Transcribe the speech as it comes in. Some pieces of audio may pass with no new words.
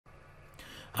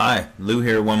Hi, Lou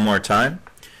here one more time,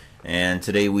 and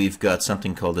today we've got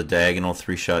something called a diagonal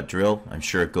three-shot drill. I'm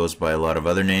sure it goes by a lot of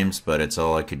other names, but it's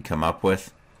all I could come up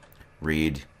with.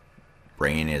 Read,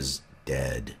 brain is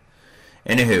dead.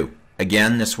 Anywho,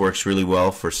 again, this works really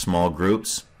well for small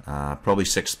groups, probably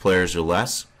 6 players or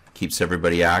less. Keeps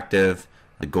everybody active.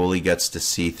 The goalie gets to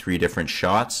see 3 different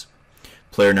shots.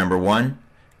 Player number 1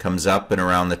 comes up and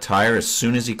around the tire. As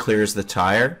soon as he clears the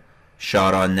tire,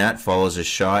 shot on net, follows his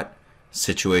shot,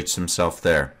 situates himself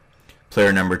there.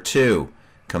 Player number 2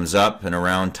 comes up and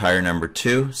around tire number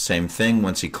 2. Same thing,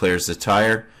 once he clears the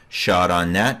tire, shot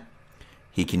on net.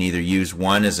 He can either use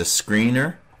one as a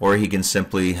screener or he can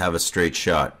simply have a straight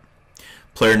shot.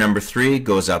 Player number 3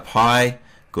 goes up high,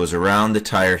 goes around the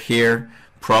tire here,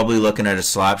 probably looking at a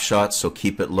slap shot, so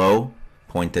keep it low,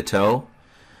 point the toe.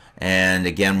 And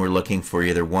again, we're looking for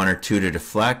either 1 or 2 to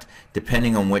deflect,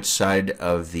 depending on which side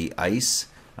of the ice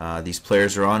these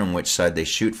players are on and which side they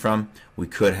shoot from. We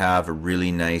could have a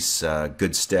really nice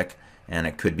good stick, and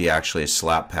it could be actually a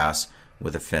slap pass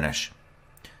with a finish.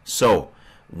 So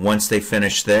once they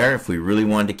finish there, if we really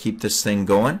wanted to keep this thing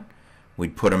going,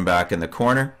 we'd put them back in the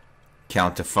corner,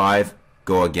 count to 5,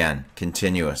 go again,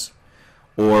 continuous.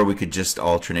 Or we could just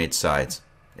alternate sides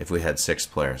if we had 6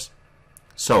 players.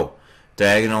 So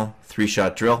diagonal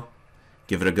 3-shot drill,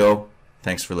 give it a go.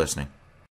 Thanks for listening.